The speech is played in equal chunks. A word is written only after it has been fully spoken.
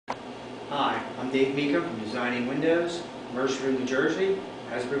Hi, I'm Dave Meakem from Designing Windows, Mercer, New Jersey,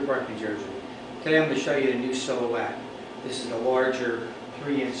 Asbury Park, New Jersey. Today I'm going to show you the new Silhouette. This is a larger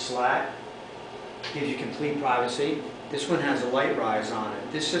 3-inch slat. Gives you complete privacy. This one has a light rise on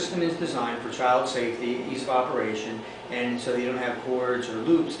it. This system is designed for child safety, ease of operation, and so you don't have cords or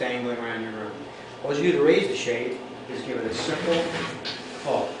loops dangling around your room. All you do to raise the shade is give it a simple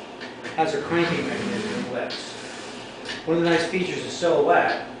pull. It has a cranking mechanism that lifts. One of the nice features of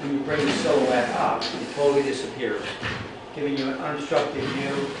Silhouette, when you bring the Silhouette up, it totally disappears, giving you an unobstructed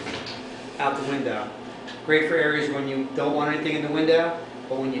view out the window. Great for areas when you don't want anything in the window,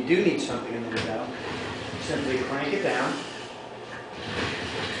 but when you do need something in the window, simply crank it down,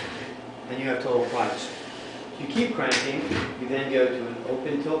 and you have total privacy. If you keep cranking, you then go to an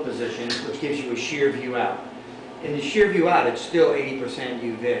open tilt position, which gives you a sheer view out. In the sheer view out, it's still 80%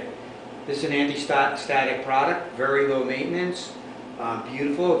 UV. This is an anti-static product, very low maintenance,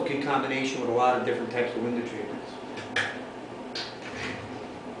 beautiful, good combination with a lot of different types of window treatments.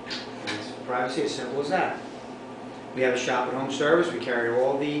 And privacy, as simple as that. We have a shop at home service. We carry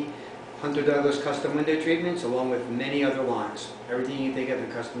all the Hunter Douglas custom window treatments along with many other lines. Everything you think of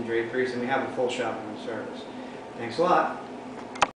in custom draperies, and we have a full shop at home service. Thanks a lot.